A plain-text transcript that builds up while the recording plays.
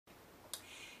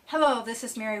Hello, this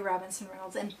is Mary Robinson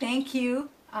Reynolds, and thank you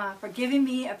for giving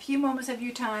me a few moments of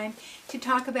your time to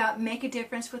talk about Make a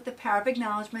Difference with the Power of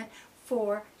Acknowledgement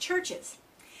for churches.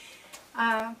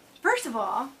 First of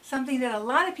all, something that a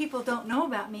lot of people don't know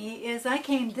about me is I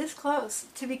came this close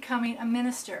to becoming a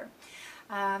minister.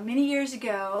 Many years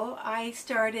ago, I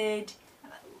started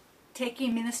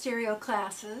taking ministerial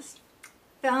classes,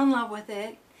 fell in love with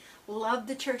it, loved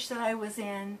the church that I was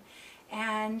in,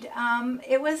 and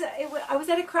I was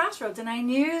at a crossroads, and I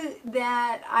knew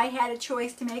that I had a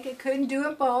choice to make. I couldn't do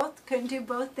it both, couldn't do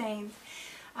both things.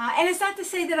 And it's not to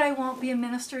say that I won't be a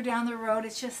minister down the road.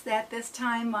 It's just that this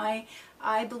time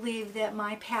I believe that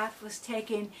my path was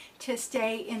taken to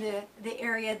stay in the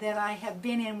area that I have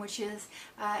been in, which is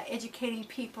educating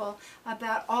people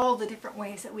about all the different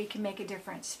ways that we can make a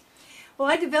difference. Well,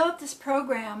 I developed this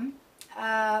program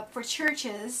for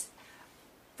churches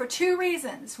for two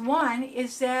reasons. One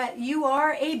is that you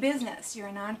are a business. You're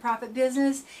a nonprofit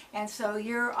business, and so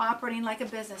you're operating like a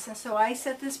business. And so I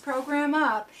set this program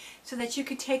up so that you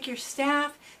could take your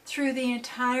staff through the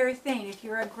entire thing. If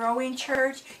you're a growing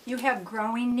church, you have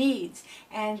growing needs.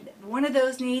 And one of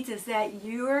those needs is that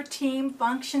your team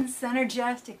functions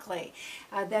synergistically,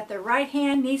 that the right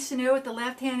hand needs to know what the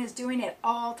left hand is doing at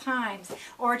all times,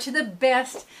 or to the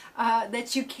best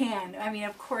that you can. I mean,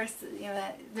 of course, you know,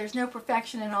 there's no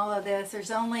perfection in all of this.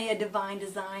 There's only a divine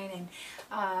design,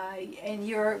 and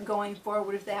you're going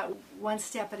forward with that one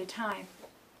step at a time.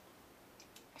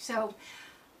 So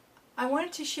I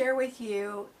wanted to share with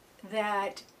you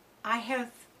that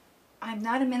I'm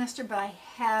not a minister, but I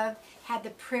have had the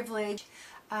privilege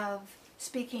of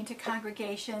speaking to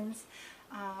congregations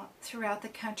throughout the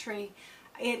country.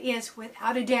 It is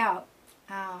without a doubt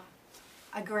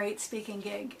a great speaking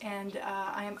gig, and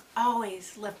I am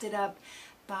always lifted up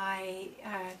by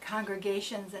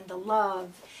congregations and the love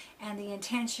and the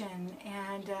intention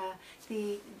and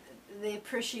the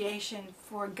appreciation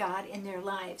for God in their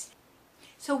lives.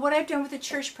 So what I've done with the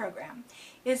church program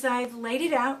is I've laid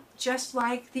it out just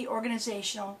like the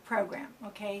organizational program.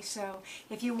 Okay, so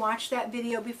if you watched that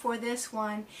video before this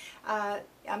one,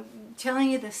 I'm telling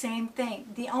you the same thing.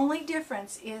 The only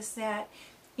difference is that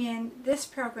in this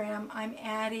program I'm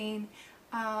adding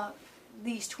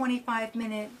these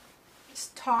 25-minute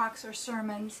talks or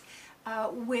sermons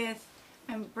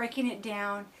I'm breaking it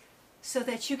down so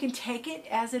that you can take it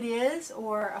as it is,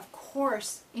 or of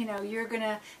course, you know, you're going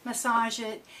to massage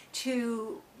it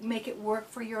to make it work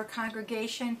for your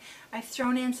congregation. I've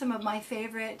thrown in some of my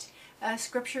favorite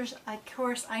scriptures. Of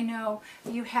course, I know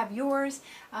you have yours,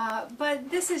 but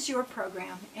this is your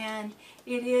program, and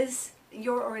it is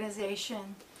your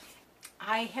organization.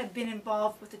 I have been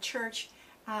involved with the church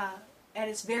at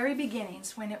its very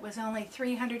beginnings when it was only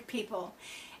 300 people.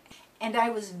 And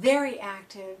I was very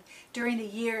active during the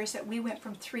years that we went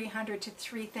from 300 to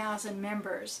 3,000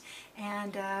 members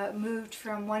and moved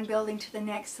from one building to the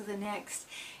next to the next.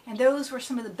 And those were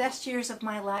some of the best years of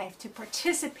my life, to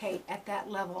participate at that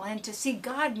level and to see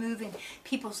God move in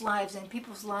people's lives and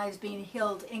people's lives being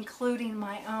healed, including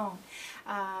my own.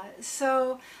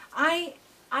 So I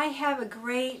have a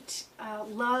great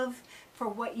love for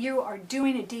what you are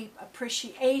doing, a deep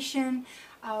appreciation.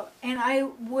 And I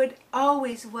would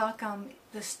always welcome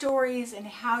the stories and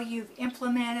how you've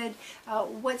implemented,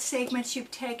 what segments you've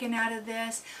taken out of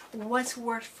this, what's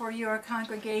worked for your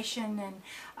congregation.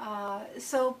 And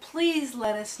so please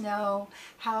let us know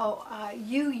how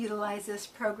you utilize this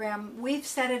program. We've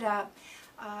set it up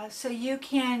so you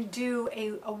can do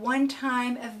a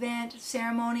one-time event,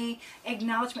 ceremony,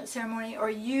 acknowledgement ceremony,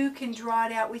 or you can draw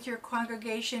it out with your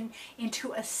congregation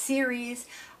into a series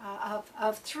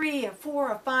of 3 or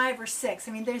 4 or 5 or 6.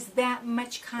 I mean, there's that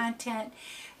much content.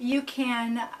 You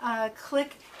can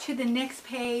click to the next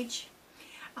page,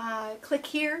 click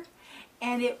here,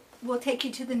 and it will take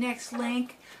you to the next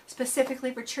link.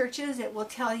 Specifically for churches, it will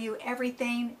tell you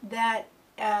everything that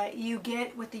you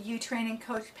get with the UTrain and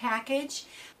Coach package.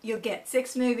 You'll get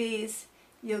 6 movies,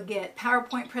 you'll get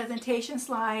PowerPoint presentation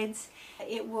slides.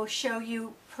 It will show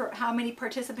you how many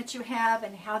participants you have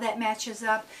and how that matches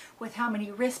up with how many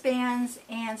wristbands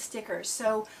and stickers.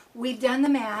 So we've done the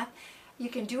math. You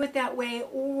can do it that way,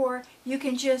 or you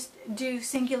can just do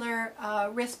singular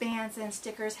wristbands and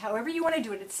stickers, however you want to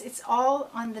do it. It's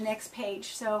all on the next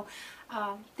page. So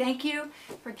thank you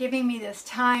for giving me this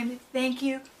time. Thank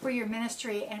you for your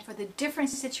ministry and for the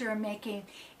difference that you're making.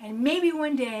 And maybe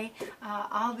one day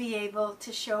I'll be able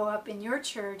to show up in your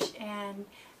church and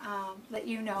let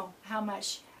you know how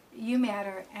much you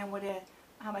matter and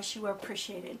how much you are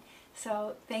appreciated.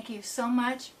 So thank you so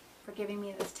much for giving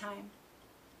me this time.